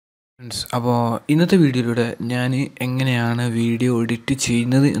Friends, അപ്പോൾ ഇന്നത്തെ വീഡിയോയിലൂടെ ഞാൻ എങ്ങനെയാണ് വീഡിയോ എഡിറ്റ്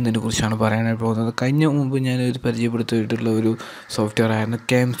ചെയ്യുന്നത് എന്നതിനെക്കുറിച്ചാണ് പറയാനായിട്ട് പോകുന്നത്. മുമ്പ് ഞാനൊരു പരിചയപ്പെടുത്തിയിട്ടുള്ള ഒരു സോഫ്റ്റ്വെയർ ആയിരുന്നു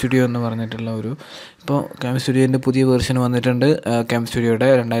ക്യാം സ്റ്റുഡിയോ എന്ന് പറഞ്ഞിട്ടുള്ള ഇപ്പോൾ ക്യാം സ്റ്റുഡിയോൻ്റെ പുതിയ വെർഷൻ വന്നിട്ടുണ്ട്, ക്യാം സ്റ്റുഡിയോയുടെ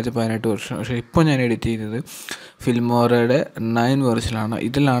 2018 വെർഷൻ. പക്ഷേ ഇപ്പോൾ ഞാൻ എഡിറ്റ് ചെയ്യുന്നത് ഫിൽമോറയുടെ 9 വെർഷനാണ്.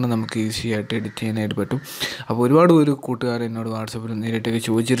 ഇതിലാണ് നമുക്ക് ഈസി ആയിട്ട് എഡിറ്റ് ചെയ്യാനായിട്ട് പറ്റും. അപ്പോൾ ഒരുപാട് കൂട്ടുകാർ എന്നോട് വാട്സപ്പിൽ നേരിട്ടൊക്കെ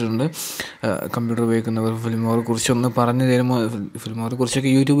ചോദിച്ചിട്ടുണ്ട്, കമ്പ്യൂട്ടർ ഉപയോഗിക്കുന്നവർ ഫിൽമോറെ കുറിച്ചൊന്ന് പറഞ്ഞു തരുമോ, ഫിൽമോറെ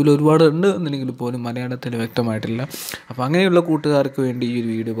കുറിച്ചൊക്കെ യൂട്യൂബിൽ ഒരുപാട് ഉണ്ട് എന്നെങ്കിൽ പോലും മലയാളത്തിൽ വ്യക്തമായിട്ടില്ല. അപ്പോൾ അങ്ങനെയുള്ള കൂട്ടുകാർക്ക് വേണ്ടി ഈ ഒരു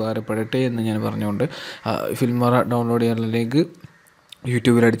വീഡിയോ ഉപകാരപ്പെടട്ടെ എന്ന് ഞാൻ പറഞ്ഞുകൊണ്ട് ഫിൽമോറ ഡൗൺലോഡ് ചെയ്യാനുള്ള ലിങ്ക്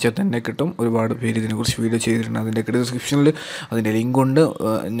യൂട്യൂബിൽ അടിച്ചാൽ തന്നെ കിട്ടും. ഒരുപാട് പേര് ഇതിനെക്കുറിച്ച് വീഡിയോ ചെയ്തിട്ടുണ്ട്. അതിൻ്റെ ഡിസ്ക്രിപ്ഷനിൽ അതിൻ്റെ ലിങ്ക് ഉണ്ട്.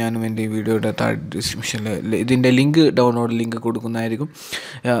 ഞാനും എൻ്റെ വീഡിയോയുടെ താഴെ ഡിസ്ക്രിപ്ഷനിൽ ഇതിൻ്റെ ഡൗൺലോഡ് ലിങ്ക് കൊടുക്കുന്നതായിരിക്കും.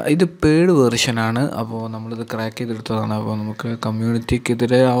 ഇത് പെയ്ഡ് വെർഷനാണ്. അപ്പോൾ നമ്മളിത് ക്രാക്ക് ചെയ്തെടുത്തതാണ്. അപ്പോൾ നമുക്ക്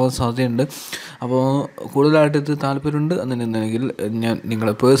കമ്മ്യൂണിറ്റിക്കെതിരെ ആവാൻ സാധ്യതയുണ്ട്. അപ്പോൾ കൂടുതലായിട്ട് ഇത് താല്പര്യമുണ്ട് എന്നുണ്ടെങ്കിൽ ഞാൻ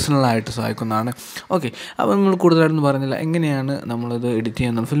നിങ്ങളെ പേഴ്സണലായിട്ട് സഹായിക്കുന്നതാണ്. ഓക്കെ, അപ്പോൾ നമ്മൾ കൂടുതലായിട്ടൊന്നും പറയുന്നില്ല. എങ്ങനെയാണ് നമ്മളിത് എഡിറ്റ്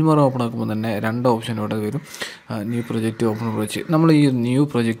ചെയ്യുന്നത്? ഫിൽമോറ ഓപ്പൺ ആക്കുമ്പോൾ തന്നെ 2 ഓപ്ഷൻ ഇവിടെ വരും, ന്യൂ പ്രൊജക്റ്റ്, ഓപ്പൺ പ്രൊജക്റ്റ്. നമ്മൾ ഈ ന്യൂ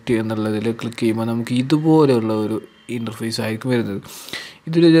പ്രൊജക്റ്റ് എന്നുള്ളതിൽ ക്ലിക്ക് ചെയ്യുമ്പോൾ നമുക്ക് ഇതുപോലെയുള്ള ഒരു ഇൻ്റർഫേസ് ആയിരിക്കും വരുന്നത്.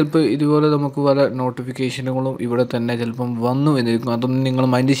 ഇതിൽ ചിലപ്പോൾ ഇതുപോലെ നമുക്ക് പല നോട്ടിഫിക്കേഷനുകളും ഇവിടെ തന്നെ ചിലപ്പം വന്നു എന്നിരിക്കും. അതൊന്നും നിങ്ങൾ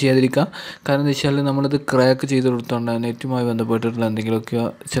മൈൻഡ് ചെയ്യാതിരിക്കുക. കാരണം എന്താ വെച്ചാൽ നമ്മളിത് ക്രാക്ക് ചെയ്ത് കൊടുത്തോണ്ട് നെറ്റുമായി ബന്ധപ്പെട്ടിട്ടുള്ള എന്തെങ്കിലുമൊക്കെ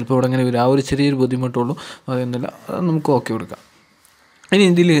ചിലപ്പോൾ ഇവിടെ അങ്ങനെ വരും. ആ ഒരു ചെറിയൊരു ബുദ്ധിമുട്ടുള്ളൂ, അതൊന്നുമില്ല, അത് നമുക്ക് ഓക്കെ കൊടുക്കാം. ഇനി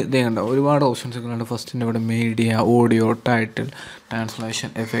ഇതിൽ ഇതേ കണ്ടോ, ഒരുപാട് ഓപ്ഷൻസുകളുണ്ട്. ഫസ്റ്റിൻ്റെ ഇവിടെ media, audio, title, translation,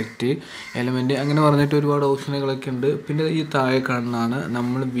 effect, element, അങ്ങനെ പറഞ്ഞിട്ട് ഒരുപാട് ഓപ്ഷനുകളൊക്കെ ഉണ്ട്. പിന്നെ ഈ താഴെ കാണുന്നതാണ്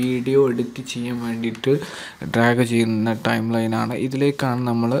നമ്മൾ വീഡിയോ എഡിറ്റ് ചെയ്യാൻ വേണ്ടിയിട്ട് ഡ്രാഗ് ചെയ്യുന്ന ടൈം ലൈനാണ്. ഇതിലേക്കാണ്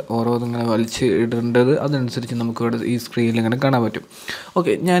നമ്മൾ ഓരോന്നിങ്ങനെ വലിച്ച് ഇടേണ്ടത്. അതനുസരിച്ച് നമുക്ക് ഇവിടെ ഈ സ്ക്രീനിൽ ഇങ്ങനെ കാണാൻ പറ്റും.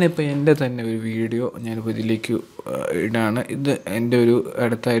 ഓക്കെ, ഞാനിപ്പോൾ എൻ്റെ തന്നെ ഒരു വീഡിയോ ഞാനിപ്പോൾ ഇതിലേക്ക് ഇടാണ്. ഇത് എൻ്റെ ഒരു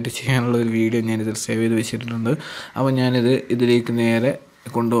അടുത്തായിട്ട് ചെയ്യാനുള്ള ഒരു വീഡിയോ ഞാനിതിൽ സേവ് ചെയ്ത് വെച്ചിട്ടുണ്ട്. അപ്പോൾ ഞാനിത് ഇതിലേക്ക് നേരെ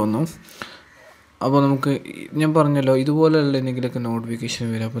കൊണ്ടുവന്നു. അപ്പോൾ നമുക്ക്, ഞാൻ പറഞ്ഞല്ലോ, ഇതുപോലെയുള്ള എന്തെങ്കിലുമൊക്കെ നോട്ടിഫിക്കേഷൻ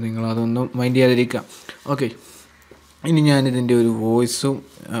വരും. അപ്പോൾ നിങ്ങൾ അതൊന്നും മൈൻഡ് ചെയ്യാതിരിക്കുക. ഓക്കെ, ഇനി ഞാനിതിൻ്റെ ഒരു വോയിസും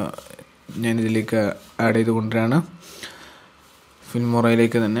ഞാനിതിലേക്ക് ആഡ് ചെയ്ത് കൊണ്ടുവരാണ്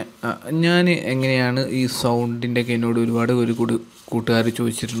ഫിൽമോറയിലേക്ക് തന്നെ. ഞാൻ എങ്ങനെയാണ് ഈ സൗണ്ടിൻ്റെയൊക്കെ എന്നോട് ഒരുപാട് കൂട്ടുകാർ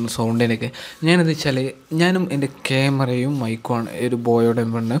ചോദിച്ചിട്ടുണ്ട് സൗണ്ടിനൊക്കെ. ഞാനെന്ത് വെച്ചാൽ ഞാനും എൻ്റെ ക്യാമറയും മൈക്കുമാണ് ഒരു ബോയോടെ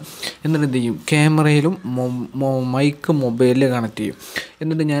പെണ്ണ്. എന്നിട്ട് എന്ത് ചെയ്യും, ക്യാമറയിലും മൈക്ക് മൊബൈലിൽ കണക്ട് ചെയ്യും.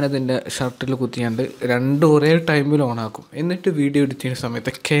 എന്നിട്ട് ഞാനതിൻ്റെ ഷർട്ടിൽ കുത്തിയാണ്ട് 2 ഒരേ ടൈമിൽ ഓണാക്കും. എന്നിട്ട് വീഡിയോ എഡിറ്റ് ചെയ്യുന്ന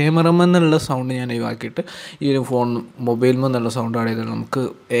സമയത്ത് ക്യാമറമെന്നുള്ള സൗണ്ട് ഞാൻ ഒഴിവാക്കിയിട്ട് ഈ ഒരു മൊബൈലിൽ നിന്നുള്ള സൗണ്ട് ആഡ് ചെയ്താൽ നമുക്ക്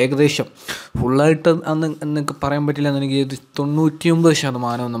ഏകദേശം ഫുള്ളായിട്ട് എന്നൊക്കെ പറയാൻ പറ്റില്ല എന്നെനിക്ക്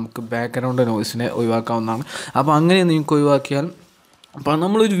 99% നമുക്ക് ബാക്ക്ഗ്രൗണ്ട് നോയ്സിനെ ഒഴിവാക്കാവുന്നതാണ്. അപ്പോൾ അങ്ങനെ നിങ്ങൾക്ക് ഒഴിവാക്കിയാൽ, അപ്പോൾ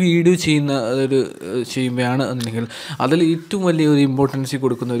നമ്മളൊരു വീഡിയോ ചെയ്യുമ്പോഴാണ് എന്നുണ്ടെങ്കിൽ അതിൽ ഏറ്റവും വലിയൊരു ഇമ്പോർട്ടൻസ്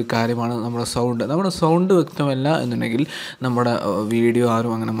കൊടുക്കുന്ന ഒരു കാര്യമാണ് നമ്മുടെ സൗണ്ട് വ്യക്തമല്ല എന്നുണ്ടെങ്കിൽ നമ്മുടെ വീഡിയോ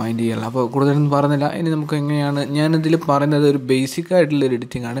ആരും അങ്ങനെ മൈൻഡ് ചെയ്യില്ല. അപ്പോൾ കൂടുതലൊന്നും പറഞ്ഞില്ല. ഇനി നമുക്ക് എങ്ങനെയാണ്, ഞാനിതിൽ പറയുന്നത് ഒരു ബേസിക് ആയിട്ടുള്ളൊരു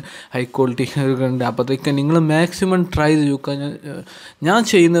എഡിറ്റിംഗ് ആണ്, ഹൈ ക്വാളിറ്റി ഉണ്ട്. അപ്പോഴത്തേക്ക് നിങ്ങൾ മാക്സിമം ട്രൈ ചെയ്യുക. ഞാൻ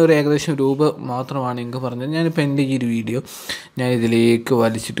ചെയ്യുന്ന ഒരു ഏകദേശം രൂപ മാത്രമാണ് എനിക്ക് പറഞ്ഞത്. ഞാനിപ്പോൾ എൻ്റെ ഈ ഒരു വീഡിയോ ഞാൻ ഇതിലേക്ക്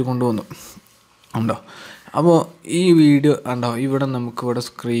വലിച്ചിട്ട് കൊണ്ടുവന്നു ഉണ്ടോ. അപ്പോൾ ഈ വീഡിയോ ഉണ്ടോ, ഇവിടെ നമുക്കിവിടെ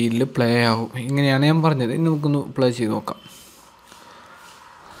സ്ക്രീനിൽ പ്ലേ ആവും. ഇങ്ങനെയാണ് ഞാൻ പറഞ്ഞത്. ഇനി നമുക്കൊന്ന് പ്ലേ ചെയ്ത് നോക്കാം.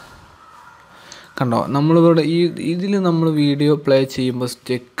 കണ്ടോ, നമ്മളിവിടെ ഇതിൽ നമ്മൾ വീഡിയോ പ്ലേ ചെയ്യുമ്പോൾ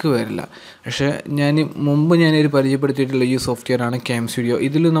സ്റ്റെക്ക് വരില്ല. പക്ഷേ ഞാനൊരു പരിചയപ്പെടുത്തിയിട്ടുള്ള ഈ സോഫ്റ്റ്വെയറാണ് ക്യാം സ്റ്റുഡിയോ.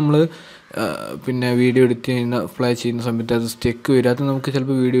 ഇതിൽ നമ്മൾ പിന്നെ വീഡിയോ പ്ലേ ചെയ്യുന്ന സമയത്ത് അത് സ്റ്റെക്ക് വരും. അത് നമുക്ക്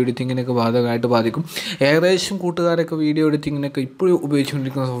ചിലപ്പോൾ വീഡിയോ എഡിറ്റിങ്ങിനൊക്കെ ബാധിക്കും. ഏകദേശം കൂട്ടുകാരൊക്കെ വീഡിയോ എഡിറ്റിങ്ങിനൊക്കെ ഇപ്പോഴും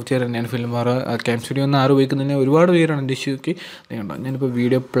ഉപയോഗിച്ചുകൊണ്ടിരിക്കുന്ന സോഫ്റ്റ്വെയർ തന്നെയാണ് ഫിൽമോറ. ക്യാം സ്റ്റുഡിയോ ഒന്നും ആരും ഉപയോഗിക്കുന്നതിന് ഒരുപാട് പേരാണ് അന്വേഷിച്ചൊക്കെ. കണ്ടോ, ഞാനിപ്പോൾ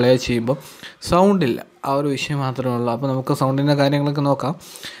വീഡിയോ പ്ലേ ചെയ്യുമ്പോൾ സൗണ്ടില്ല, ആ ഒരു വിഷയം മാത്രമേ ഉള്ളൂ. അപ്പോൾ നമുക്ക് സൗണ്ടിൻ്റെ കാര്യങ്ങളൊക്കെ നോക്കാം.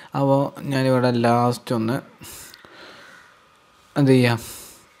 അപ്പോൾ ഞാനിവിടെ ലാസ്റ്റ് ഒന്ന് എന്ത് ചെയ്യാം,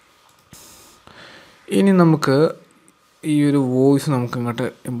 ഇനി നമുക്ക് ഈ ഒരു വോയിസ് നമുക്ക് ഇങ്ങോട്ട്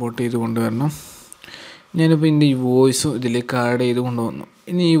ഇമ്പോർട്ട് ചെയ്ത് കൊണ്ടുവരണം. ഞാനിപ്പോൾ ഇതിൻ്റെ ഈ വോയിസും ഇതിലേക്ക് ആഡ് ചെയ്ത് കൊണ്ടുവന്നു.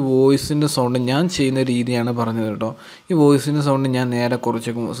 ഇനി ഈ വോയിസിൻ്റെ സൗണ്ട് ഞാൻ ചെയ്യുന്ന രീതിയാണ് പറഞ്ഞത് കേട്ടോ. ഈ വോയിസിൻ്റെ സൗണ്ട് ഞാൻ നേരെ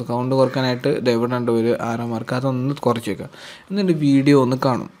കുറച്ചേക്കും. സൗണ്ട് കുറയ്ക്കാനായിട്ട് ഇവിടെ ഉണ്ട് ഒരു ആരോ മാർക്ക്, അതൊന്ന് കുറച്ചേക്കാം. എന്നിട്ട് വീഡിയോ ഒന്ന്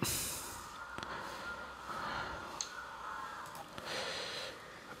കാണും.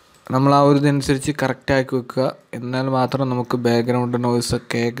 നമ്മൾ ആ ഒരു ഇതനുസരിച്ച് കറക്റ്റാക്കി വെക്കുക. എന്നാൽ മാത്രം നമുക്ക് ബാക്ക്ഗ്രൗണ്ട്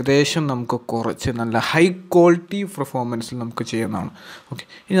നോയ്സൊക്കെ ഏകദേശം നമുക്ക് കുറച്ച് നല്ല ഹൈ ക്വാളിറ്റി പെർഫോമൻസിൽ നമുക്ക് ചെയ്യുന്നതാണ്. ഓക്കെ,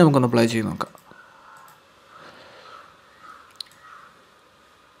 ഇനി നമുക്കൊന്ന് പ്ലേ ചെയ്ത് നോക്കാം.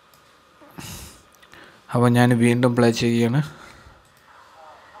 അപ്പോൾ ഞാൻ വീണ്ടും പ്ലേ ചെയ്യുകയാണ്.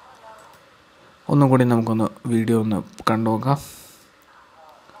 ഒന്നും കൂടി നമുക്കൊന്ന് വീഡിയോ ഒന്ന് കണ്ടു നോക്കാം.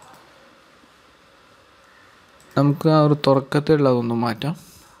 നമുക്ക് ആ ഒരു തുറക്കത്തിലുള്ളതൊന്ന് മാറ്റാം.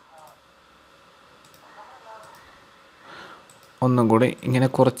 ഒന്നും കൂടി ഇങ്ങനെ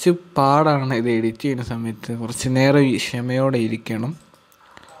കുറച്ച് പാടാണ് ഇത് എഡിറ്റ് ചെയ്യുന്ന സമയത്ത്, കുറച്ച് നേരം ക്ഷമയോടെ ഇരിക്കണം.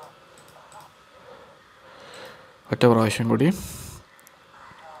 ഒറ്റ പ്രാവശ്യം കൂടി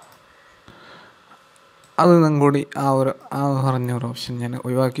അതൊന്നും കൂടി ആ പറഞ്ഞൊരു ഓപ്ഷൻ ഞാൻ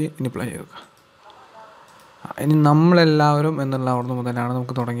ഒഴിവാക്കി ഇനി പ്ലേ ചെയ്യുക. ഇനി നമ്മളെല്ലാവരും എന്നുള്ള അവിടെ മുതലാണ്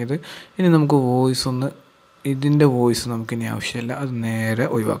നമുക്ക് തുടങ്ങിയത്. ഇനി നമുക്ക് ഇതിൻ്റെ വോയിസ് നമുക്കിനി ആവശ്യമില്ല, അത് നേരെ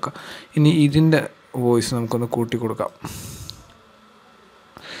ഒഴിവാക്കാം. ഇനി ഇതിൻ്റെ വോയിസ് നമുക്കൊന്ന് കൂട്ടി കൊടുക്കാം.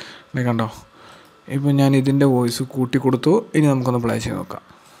 കണ്ടോ, ഇപ്പം ഞാൻ ഇതിൻ്റെ വോയിസ് കൂട്ടി കൊടുത്തു. ഇനി നമുക്കൊന്ന് പ്ലേ ചെയ്ത് നോക്കാം.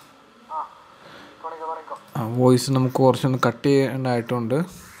 വോയിസ് നമുക്ക് കുറച്ചൊന്ന് കട്ട് ചെയ്യേണ്ടതായിട്ടുണ്ട്.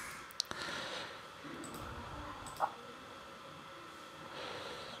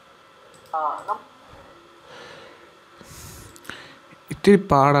 ഇത്തിരി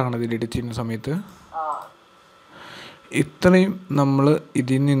പാടാണ് ഇതിൽ എഡിറ്റ് ചെയ്യുന്ന സമയത്ത്. ഇത്രയും നമ്മൾ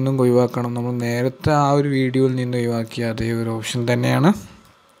ഇതിൽ നിന്നും ഒഴിവാക്കണം. നമ്മൾ നേരത്തെ ആ ഒരു വീഡിയോയിൽ നിന്ന് ഒഴിവാക്കിയ അതേ ഒരു ഓപ്ഷൻ തന്നെയാണ്.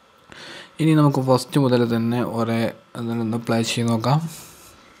 ഇനി നമുക്ക് ഫസ്റ്റ് മുതൽ തന്നെ അതിലൊന്ന് പ്ലേ ചെയ്ത് നോക്കാം.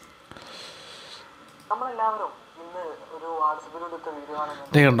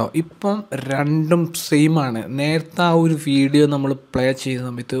 കണ്ടോ, ഇപ്പം രണ്ടും സെയിമാണ്. നേരത്തെ ആ ഒരു വീഡിയോ നമ്മൾ പ്ലേ ചെയ്യുന്ന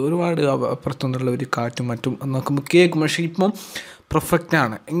സമയത്ത് ഒരുപാട് അപ്പുറത്തുനിന്നുള്ള ഒരു കാറ്റും മറ്റും നോക്കുമ്പോൾ കേൾക്കും. പക്ഷേ ഇപ്പം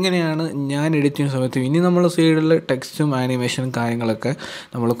പെർഫെക്റ്റാണ്. ഇങ്ങനെയാണ് ഞാൻ എഡിറ്റ് ചെയ്യുന്ന സമയത്ത്. ഇനി നമ്മൾ സൈഡിൽ ടെക്സ്റ്റും ആനിമേഷനും കാര്യങ്ങളൊക്കെ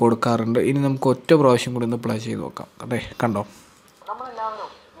നമ്മൾ കൊടുക്കാറുണ്ട്. ഇനി നമുക്ക് ഒറ്റ പ്രാവശ്യം കൂടി ഒന്ന് പ്ലേ ചെയ്ത് നോക്കാം. കണ്ടോ,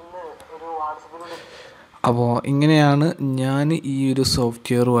 അപ്പോൾ ഇങ്ങനെയാണ് ഞാൻ ഈ ഒരു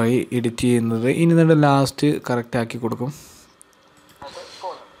സോഫ്റ്റ്വെയർ വഴി എഡിറ്റ് ചെയ്യുന്നത്. ഇനി നമ്മുടെ ലാസ്റ്റ് കറക്റ്റാക്കി കൊടുക്കും.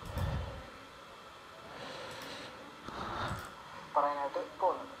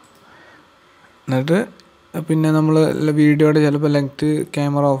 എന്നിട്ട് പിന്നെ നമ്മൾ വീഡിയോയുടെ ചിലപ്പോൾ ലെങ്ത്ത്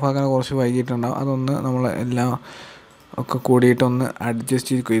ക്യാമറ ഓഫാക്കാൻ കുറച്ച് വൈകിട്ടുണ്ടാകും. അതൊന്ന് നമ്മൾ എല്ലാം ഒക്കെ കൂടിയിട്ടൊന്ന്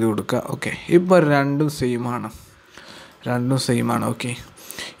അഡ്ജസ്റ്റ് ചെയ്ത് കൊടുക്കുക. ഓക്കെ, ഇപ്പോൾ രണ്ടും സെയിമാണ്. ഓക്കെ,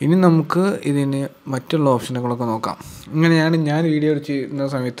 ഇനി നമുക്ക് ഇതിന് മറ്റുള്ള ഓപ്ഷനുകളൊക്കെ നോക്കാം. ഇങ്ങനെയാണ് ഞാൻ വീഡിയോ ചെയ്യുന്ന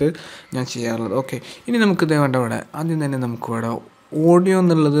സമയത്ത് ഞാൻ ചെയ്യാറുള്ളത്. ഓക്കെ, ഇനി നമുക്കിത് വേണ്ട ഇവിടെ ആദ്യം തന്നെ നമുക്കിവിടെ ഓഡിയോ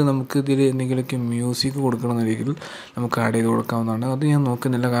എന്നുള്ളത് നമുക്ക് ഇതിൽ എന്തെങ്കിലുമൊക്കെ മ്യൂസിക് കൊടുക്കണമെന്നുണ്ടെങ്കിൽ നമുക്ക് ആഡ് ചെയ്ത് കൊടുക്കാവുന്നതാണ്. അത് ഞാൻ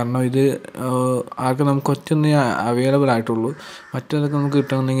നോക്കുന്നില്ല, കാരണം ഇത് ആകെ നമുക്ക് ഒറ്റൊന്നേ അവൈലബിൾ ആയിട്ടുള്ളൂ. മറ്റേതൊക്കെ നമുക്ക്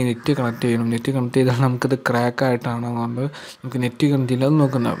കിട്ടണമെങ്കിൽ നെറ്റ് കണക്ട് ചെയ്യണം. നെറ്റ് കണക്ട് ചെയ്താൽ നമുക്കിത് ക്രാക്കായിട്ടാണ്, അതുകൊണ്ട് നമുക്ക് നെറ്റ് കണക്ട് ചെയ്യില്ല. അത്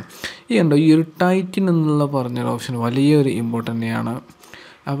നോക്കുന്നതാണ്. ഈ ഒരു ടൈറ്റിൽ എന്നുള്ള പറഞ്ഞൊരു ഓപ്ഷൻ വലിയൊരു ഇമ്പോർട്ടൻ്റ് ആണ്.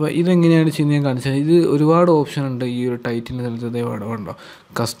 അപ്പോൾ ഇതെങ്ങനെയാണ് ചെയ്യുന്നത് ഞാൻ കാണിച്ചാൽ, ഇത് ഒരുപാട് ഓപ്ഷൻ ഉണ്ട്. ഈ ഒരു ടൈറ്റിൻ്റെ സ്ഥലത്ത് ഉണ്ടോ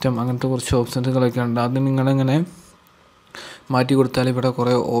കസ്റ്റം, അങ്ങനത്തെ കുറച്ച് ഓപ്ഷൻസുകളൊക്കെ ഉണ്ട്. അത് നിങ്ങളിങ്ങനെ മാറ്റി കൊടുത്താൽ ഇവിടെ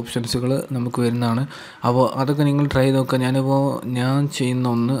കുറേ ഓപ്ഷൻസുകൾ നമുക്ക് വരുന്നതാണ്. അപ്പോൾ അതൊക്കെ നിങ്ങൾ ട്രൈ ചെയ്ത് നോക്കുക. ഞാൻ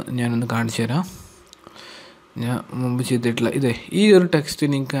ചെയ്യുന്ന ഞാനൊന്ന് കാണിച്ചു തരാം. ഞാൻ മുമ്പ് ചെയ്തിട്ടില്ല. ഈ ഒരു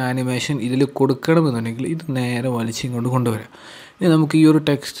ടെക്സ്റ്റ് നിങ്ങൾക്ക് ആനിമേഷൻ ഇതിൽ കൊടുക്കണമെന്നുണ്ടെങ്കിൽ ഇത് നേരെ വലിച്ചിങ്ങോട്ട് കൊണ്ടുവരാം. ഇനി നമുക്ക് ഈ ഒരു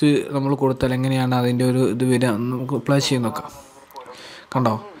ടെക്സ്റ്റ് നമ്മൾ കൊടുത്താൽ എങ്ങനെയാണ് അതിൻ്റെ ഒരു ഇത് വരിക നമുക്ക് പ്ലേ ചെയ്ത് നോക്കാം.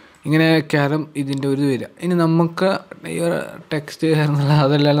 കണ്ടോ, ഇങ്ങനെയൊക്കെയാലും ഇതിൻ്റെ ഒരു വരിക. ഇനി നമുക്ക് ഈ ഒരു ടെക്സ്റ്റ്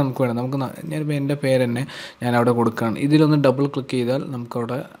അതെല്ലാം നമുക്ക് വേണം. ഞാനിപ്പോൾ എൻ്റെ പേര് തന്നെ ഞാൻ അവിടെ കൊടുക്കുകയാണ്. ഇതിലൊന്ന് ഡബിൾ ക്ലിക്ക് ചെയ്താൽ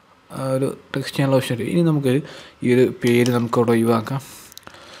നമുക്കവിടെ ഒരു ടെക്സ്റ്റ് ചെയ്യാനുള്ള ഓപ്ഷൻ വരും. ഇനി നമുക്ക് ഈ ഒരു പേര് നമുക്കവിടെ ഒഴിവാക്കാം.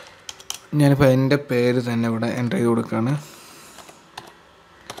 ഞാനിപ്പോൾ എൻ്റെ പേര് തന്നെ ഇവിടെ എൻ്റർ ചെയ്ത് കൊടുക്കുകയാണ്.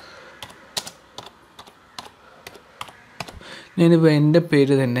 ഞാനിപ്പോൾ എൻ്റെ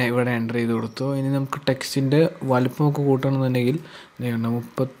പേര് തന്നെ ഇവിടെ എൻ്റർ ചെയ്ത് കൊടുത്തു. ഇനി നമുക്ക് ടെക്സ്റ്റിൻ്റെ വലുപ്പമൊക്കെ കൂട്ടണമെന്നുണ്ടെങ്കിൽ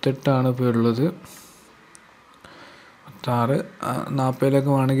 38 ഇപ്പോൾ ഉള്ളത്. 6 40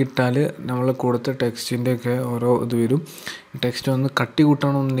 വേണമെങ്കിൽ ഇട്ടാൽ നമ്മൾ കൊടുത്ത ടെക്സ്റ്റിൻ്റെയൊക്കെ ഓരോ ഇത് വരും. ടെക്സ്റ്റ് ഒന്ന് കട്ടി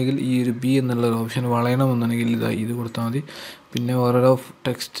കൂട്ടണമെന്നുണ്ടെങ്കിൽ ഈ ഒരു ബി എന്നുള്ളൊരു ഓപ്ഷൻ, വളയണമെന്നുണ്ടെങ്കിൽ ഇത് കൊടുത്താൽ മതി. പിന്നെ ഓരോരോ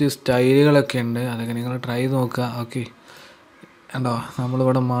ടെക്സ്റ്റ് സ്റ്റൈലുകളൊക്കെ ഉണ്ട്, അതൊക്കെ നിങ്ങൾ ട്രൈ ചെയ്ത് നോക്കുക. ഓക്കെ, കണ്ടോ,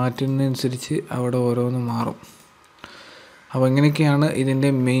 നമ്മളിവിടെ മാറ്റുന്നതനുസരിച്ച് അവിടെ ഓരോന്ന് മാറും. അപ്പോൾ ഇങ്ങനെയൊക്കെയാണ് ഇതിൻ്റെ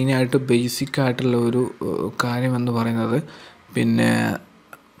മെയിനായിട്ട് ബേസിക്കായിട്ടുള്ള ഒരു കാര്യമെന്ന് പറയുന്നത്. പിന്നെ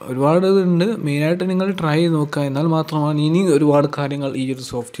ഒരുപാട് ഇതുണ്ട്. മെയിനായിട്ട് നിങ്ങൾ ട്രൈ ചെയ്ത് നോക്കുക. എന്നാൽ മാത്രമാണ് ഇനി ഒരുപാട് കാര്യങ്ങൾ ഈ ഒരു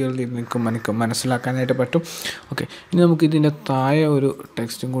സോഫ്റ്റ്വെയറിൽ നിങ്ങൾക്ക് മനസ്സിലാക്കാനായിട്ട് പറ്റും. ഓക്കെ, ഇനി നമുക്ക് ഇതിൻ്റെ താഴെ ഒരു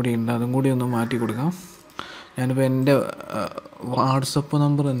ടെക്സ്റ്റും കൂടി ഉണ്ട്, അതും കൂടി ഒന്ന് മാറ്റി കൊടുക്കാം. ഞാനിപ്പോൾ എൻ്റെ വാട്സപ്പ്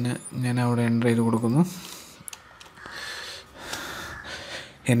നമ്പർ തന്നെ ഞാൻ അവിടെ എൻ്റർ ചെയ്ത് കൊടുക്കുന്നു.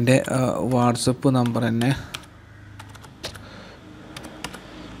 എൻ്റെ വാട്സപ്പ് നമ്പർ തന്നെ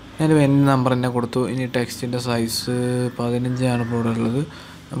ഞാനിപ്പോൾ എൻ്റെ നമ്പർ തന്നെ കൊടുത്തു. ഇനി ടെക്സ്റ്റിൻ്റെ സൈസ് 15 ഇപ്പോൾ ഇവിടെ ഉള്ളത്.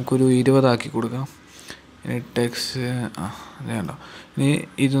 നമുക്കൊരു 20 ആക്കി കൊടുക്കാം. ഇനി ടെക്സ്റ്റ് വേണ്ട. ഇനി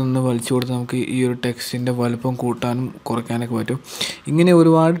ഇതൊന്ന് വലിച്ചു കൊടുത്ത് നമുക്ക് ഈ ഒരു ടെക്സ്റ്റിൻ്റെ വലുപ്പം കൂട്ടാനും കുറയ്ക്കാനൊക്കെ പറ്റും. ഇങ്ങനെ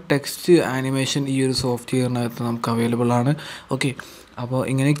ഒരുപാട് ടെക്സ്റ്റ് ആനിമേഷൻ ഈ ഒരു സോഫ്റ്റ്വെയറിനകത്ത് നമുക്ക് അവൈലബിൾ ആണ്. ഓക്കെ, അപ്പോൾ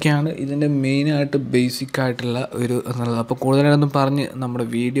ഇങ്ങനെയൊക്കെയാണ് ഇതിൻ്റെ മെയിനായിട്ട് ബേസിക്കായിട്ടുള്ള ഒരു എന്നുള്ളത്. അപ്പോൾ കൂടുതലായിട്ടൊന്നും പറഞ്ഞ് നമ്മുടെ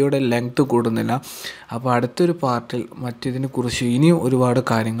വീഡിയോയുടെ ലെങ്ത്ത് കൂടുന്നില്ല. അപ്പോൾ അടുത്തൊരു പാർട്ടിൽ മറ്റിതിനെക്കുറിച്ച് ഇനിയും ഒരുപാട്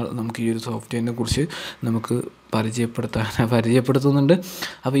കാര്യങ്ങൾ നമുക്ക് ഈ ഒരു സോഫ്റ്റ്വെയറിനെ കുറിച്ച് നമുക്ക് പരിചയപ്പെടുത്തുന്നുണ്ട്.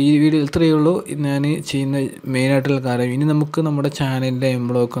 അപ്പോൾ ഈ വീഡിയോ ഇത്രയേ ഉള്ളൂ. ഞാൻ ചെയ്യുന്ന മെയിനായിട്ടുള്ള കാര്യം, ഇനി നമുക്ക് നമ്മുടെ ചാനലിൻ്റെ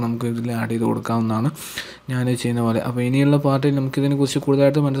എംബ്ലോക്ക് നമുക്ക് ഇതിൽ ആഡ് ചെയ്ത് കൊടുക്കാവുന്നതാണ് ഞാൻ ചെയ്യുന്ന പോലെ. അപ്പോൾ ഇനിയുള്ള പാർട്ടിൽ നമുക്കിതിനെക്കുറിച്ച്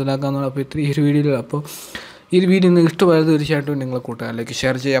കൂടുതലായിട്ട് മനസ്സിലാക്കാവുന്നതാണ്. അപ്പോൾ ഈ ഒരു വീഡിയോയിൽ അപ്പോൾ ഈ ഒരു വീഡിയോ നിങ്ങൾക്ക് ഇഷ്ടമായത് തീർച്ചയായിട്ടും നിങ്ങളെ കൂട്ടുകാരിലേക്ക്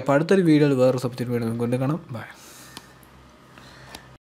ഷെയർ ചെയ്യുക. അപ്പോൾ അടുത്തൊരു വീഡിയോയിൽ വേറൊരു സബ്ജക്റ്റ് വീഡിയോ കൊണ്ട് കാണാം. ബൈ.